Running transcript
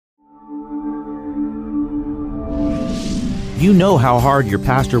You know how hard your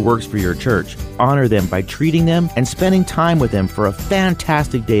pastor works for your church. Honor them by treating them and spending time with them for a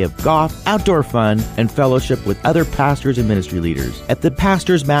fantastic day of golf, outdoor fun, and fellowship with other pastors and ministry leaders at the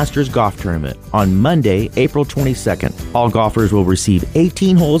Pastors Masters Golf Tournament on Monday, April 22nd. All golfers will receive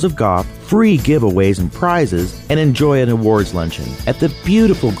 18 holes of golf, free giveaways and prizes, and enjoy an awards luncheon at the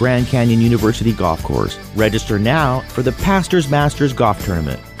beautiful Grand Canyon University Golf Course. Register now for the Pastors Masters Golf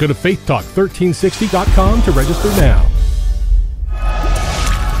Tournament. Go to faithtalk1360.com to register now.